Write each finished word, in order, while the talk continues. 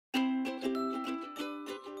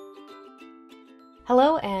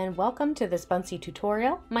Hello and welcome to this Buncee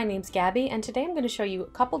tutorial. My name's Gabby and today I'm going to show you a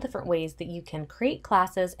couple different ways that you can create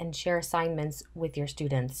classes and share assignments with your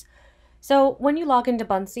students. So when you log into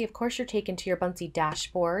Buncee, of course you're taken to your Buncee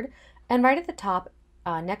dashboard, and right at the top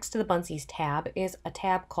next to the Buncees tab is a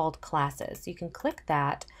tab called Classes. You can click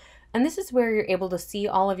that and this is where you're able to see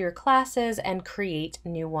all of your classes and create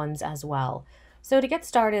new ones as well. So to get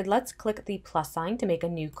started, let's click the plus sign to make a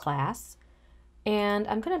new class. And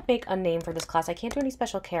I'm going to make a name for this class. I can't do any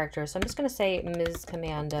special characters, so I'm just going to say Ms.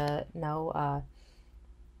 Commanda, no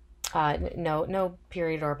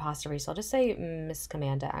period or apostrophe, so I'll just say Miss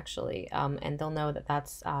Commanda actually, and they'll know that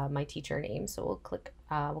that's my teacher name, so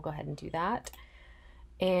we'll go ahead and do that.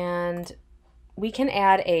 And we can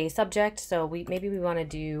add a subject, so maybe we want to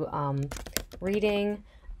do reading,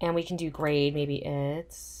 and we can do grade, maybe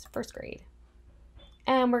it's first grade.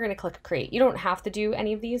 And we're going to click create. You don't have to do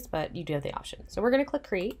any of these, but you do have the option. So we're going to click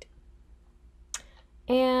create.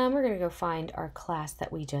 And we're going to go find our class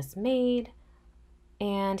that we just made.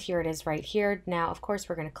 And here it is right here. Now, of course,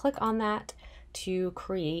 we're going to click on that to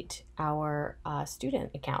create our student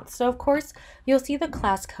account. So of course, you'll see the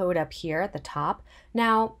class code up here at the top.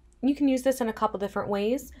 Now, you can use this in a couple different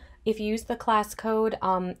ways. If you use the class code,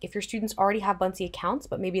 if your students already have Buncee accounts,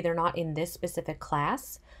 but maybe they're not in this specific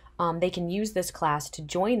class, they can use this class to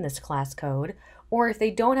join this class code, or if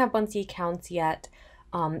they don't have Buncee accounts yet,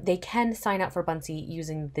 they can sign up for Buncee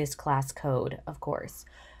using this class code, of course.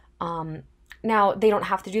 Now, they don't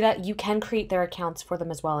have to do that. You can create their accounts for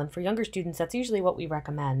them as well, and for younger students, that's usually what we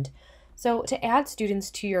recommend. So to add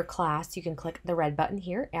students to your class, you can click the red button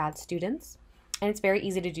here, Add Students, and it's very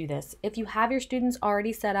easy to do this. If you have your students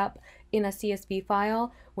already set up in a CSV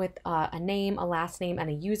file with a name, a last name, and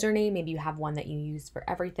a username, maybe you have one that you use for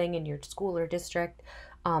everything in your school or district,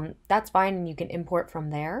 that's fine and you can import from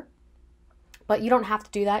there. But you don't have to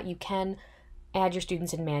do that. You can add your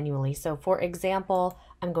students in manually. So for example,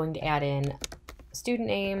 I'm going to add in student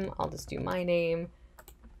name. I'll just do my name.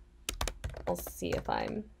 We'll see if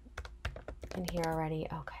I'm in here already.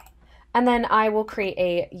 Okay. And then I will create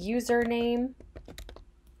a username.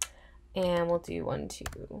 And we'll do 1,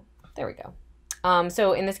 2, there we go.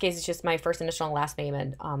 So in this case, it's just my first initial and last name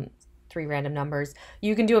and 3 random numbers.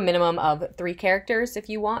 You can do a minimum of 3 characters if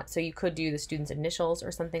you want. So you could do the student's initials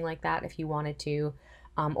or something like that if you wanted to.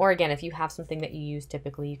 Or again, if you have something that you use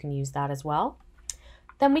typically, you can use that as well.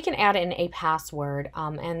 Then we can add in a password.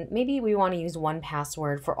 And maybe we want to use one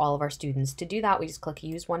password for all of our students. To do that, we just click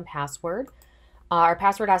use one password. Our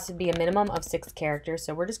password has to be a minimum of 6 characters.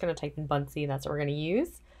 So we're just going to type in Buncee. That's what we're going to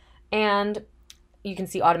use. And you can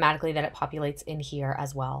see automatically that it populates in here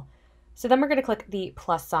as well. So then we're going to click the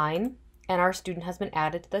plus sign and our student has been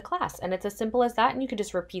added to the class. And it's as simple as that, and you can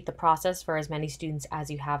just repeat the process for as many students as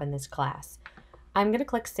you have in this class. I'm going to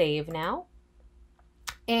click save now.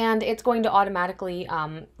 And it's going to automatically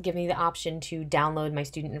give me the option to download my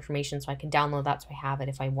student information, so I can download that so I have it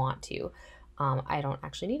if I want to. I don't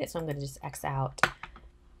actually need it, so I'm going to just X out.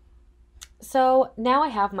 So now I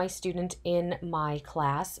have my student in my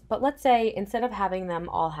class, but let's say instead of having them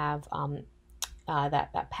all have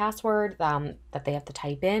that password that they have to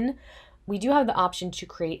type in, we do have the option to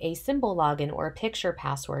create a symbol login or a picture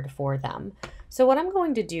password for them. So what I'm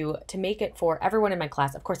going to do to make it for everyone in my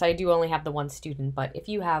class, of course I do only have the one student, but if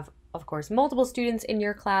you have, of course, multiple students in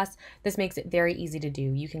your class, this makes it very easy to do.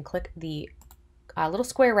 You can click the little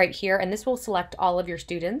square right here, and this will select all of your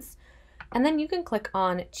students. And then you can click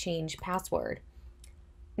on Change Password.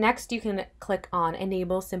 Next, you can click on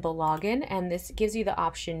Enable Simple Login, and this gives you the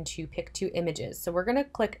option to pick 2 images. So we're going to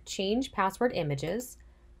click Change Password Images.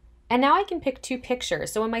 And now I can pick 2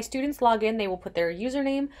 pictures. So when my students log in, they will put their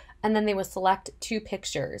username, and then they will select 2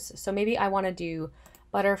 pictures. So maybe I want to do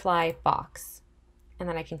butterfly fox. And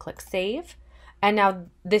then I can click Save. And now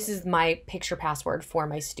this is my picture password for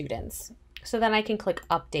my students. So then I can click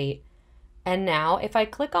Update. And now if I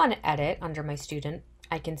click on edit under my student,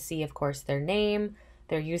 I can see, of course, their name,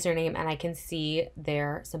 their username, and I can see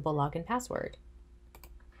their simple login password.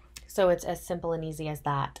 So it's as simple and easy as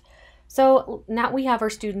that. So now we have our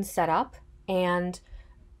students set up, and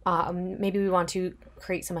maybe we want to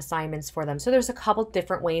create some assignments for them. So there's a couple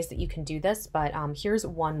different ways that you can do this, but here's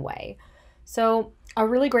one way. So a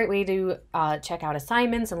really great way to check out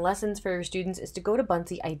assignments and lessons for your students is to go to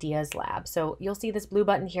Buncee Ideas Lab. So you'll see this blue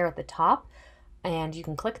button here at the top, and you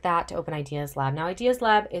can click that to open Ideas Lab. Now Ideas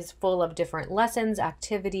Lab is full of different lessons,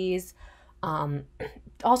 activities,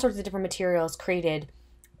 all sorts of different materials created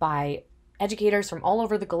by educators from all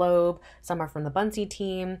over the globe. Some are from the Buncee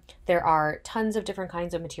team. There are tons of different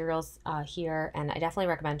kinds of materials here, and I definitely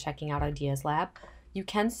recommend checking out Ideas Lab. You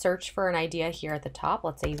can search for an idea here at the top.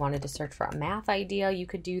 Let's say you wanted to search for a math idea, you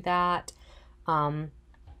could do that and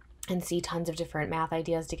see tons of different math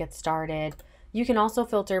ideas to get started. You can also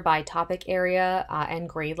filter by topic area and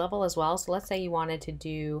grade level as well. So let's say you wanted to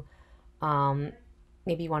do,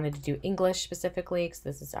 maybe you wanted to do English specifically, because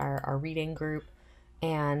this is our reading group.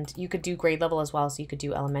 And you could do grade level as well. So you could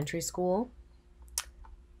do elementary school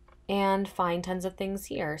and find tons of things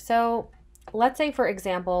here. So let's say, for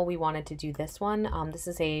example, we wanted to do this one. This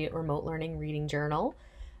is a remote learning reading journal.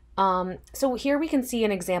 So here we can see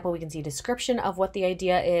an example. We can see a description of what the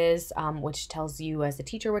idea is, which tells you as a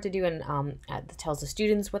teacher what to do, and tells the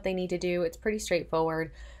students what they need to do. It's pretty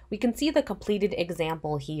straightforward. We can see the completed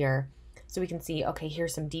example here. So we can see, okay,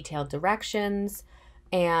 here's some detailed directions,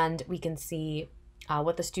 and we can see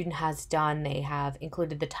what the student has done. They have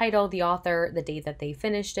included the title, the author, the date that they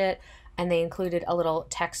finished it, and they included a little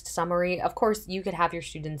text summary. Of course, you could have your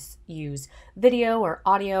students use video or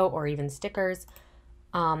audio or even stickers.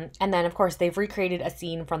 And then, of course, they've recreated a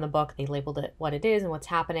scene from the book. They labeled it what it is and what's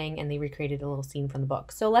happening, and they recreated a little scene from the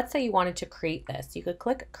book. So let's say you wanted to create this. You could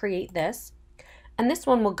click Create This, and this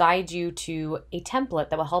one will guide you to a template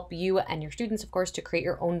that will help you and your students, of course, to create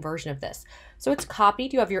your own version of this. So it's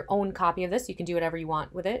copied. You have your own copy of this. You can do whatever you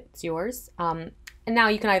want with it. It's yours. And now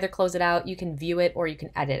you can either close it out, you can view it, or you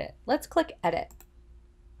can edit it. Let's click Edit.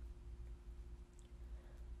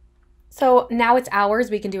 So now it's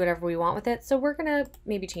ours. We can do whatever we want with it. So we're going to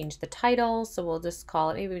maybe change the title. So we'll just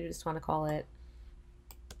call it, maybe we just want to call it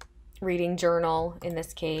Reading Journal in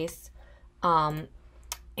this case.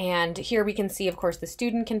 And here we can see, of course, the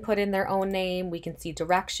student can put in their own name. We can see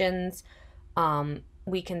directions.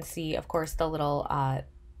 We can see, of course, the little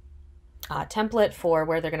template for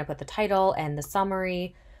where they're going to put the title and the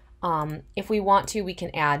summary. If we want to, we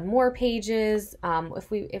can add more pages. If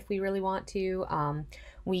we really want to.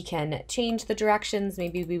 We can change the directions.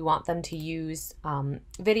 Maybe we want them to use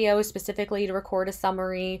video specifically to record a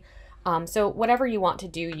summary. So whatever you want to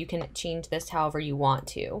do, you can change this however you want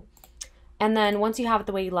to. And then once you have it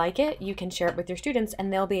the way you like it, you can share it with your students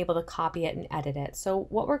and they'll be able to copy it and edit it. So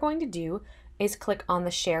what we're going to do is click on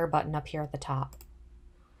the share button up here at the top.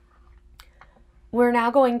 We're now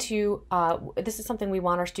going to, this is something we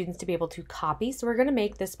want our students to be able to copy. So we're going to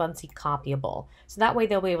make this Buncee copyable. So that way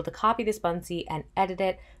they'll be able to copy this Buncee and edit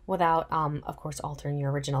it without, of course, altering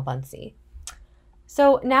your original Buncee.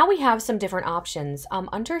 So now we have some different options.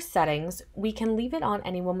 Under settings, we can leave it on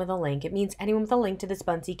anyone with a link. It means anyone with a link to this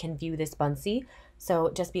Buncee can view this Buncee.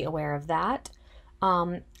 So just be aware of that.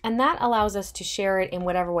 And that allows us to share it in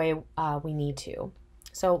whatever way we need to.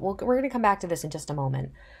 So we're going to come back to this in just a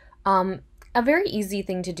moment. A very easy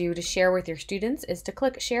thing to do to share with your students is to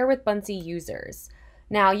click Share with Buncee Users.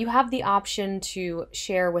 Now you have the option to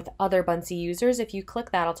share with other Buncee users. If you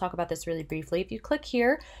click that, I'll talk about this really briefly. If you click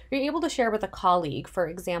here, you're able to share with a colleague. For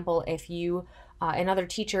example, if you, another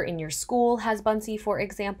teacher in your school has Buncee, for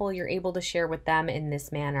example, you're able to share with them in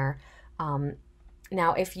this manner.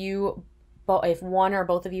 Now, if one or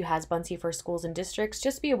both of you has Buncee for Schools and Districts,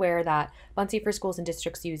 just be aware that Buncee for Schools and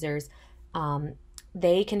Districts users,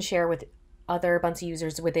 they can share with other Buncee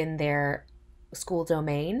users within their school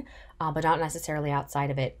domain, but not necessarily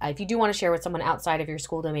outside of it. If you do want to share with someone outside of your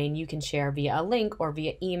school domain, you can share via a link or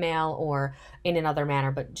via email or in another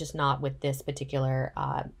manner, but just not with this particular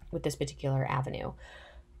avenue.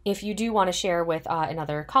 If you do want to share with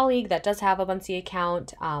another colleague that does have a Buncee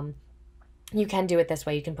account, you can do it this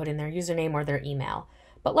way. You can put in their username or their email.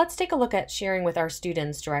 But let's take a look at sharing with our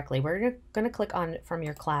students directly. We're going to click on From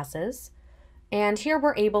Your Classes. And here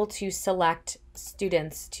we're able to select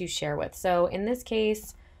students to share with. So in this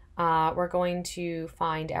case, we're going to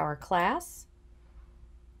find our class.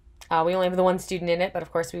 We only have the one student in it, but of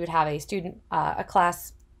course we would have a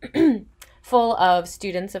class full of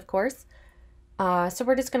students, of course. So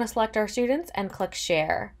we're just going to select our students and click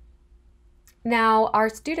Share. Now our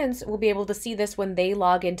students will be able to see this when they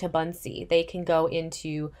log into Buncee. They can go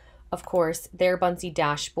into, of course, their Buncee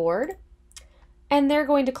dashboard. And they're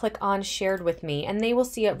going to click on Shared with Me, and they will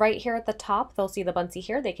see it right here at the top. They'll see the Buncee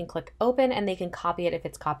here. They can click Open, and they can copy it if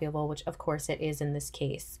it's copyable, which of course it is in this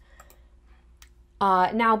case.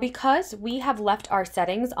 Now, because we have left our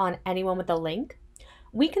settings on anyone with a link,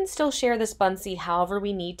 we can still share this Buncee however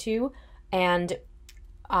we need to, and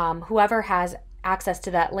whoever has access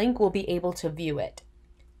to that link will be able to view it.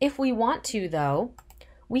 If we want to, though,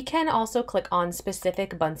 we can also click on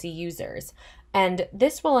Specific Buncee Users. And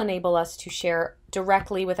this will enable us to share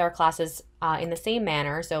directly with our classes in the same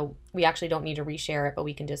manner. So we actually don't need to reshare it, but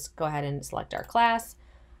we can just go ahead and select our class.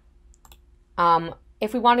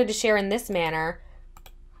 If we wanted to share in this manner,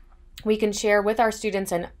 we can share with our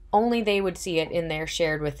students and only they would see it in there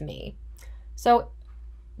shared with me. So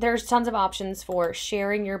there's tons of options for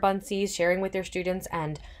sharing your Buncees, sharing with your students,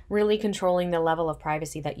 and really controlling the level of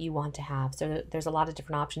privacy that you want to have. So there's a lot of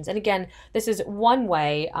different options. And again, this is one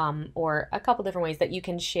way or a couple different ways that you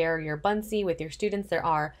can share your Buncee with your students. There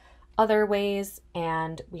are other ways,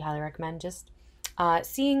 and we highly recommend just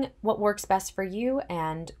seeing what works best for you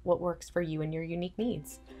and what works for you and your unique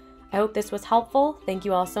needs. I hope this was helpful. Thank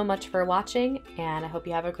you all so much for watching, and I hope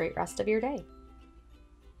you have a great rest of your day.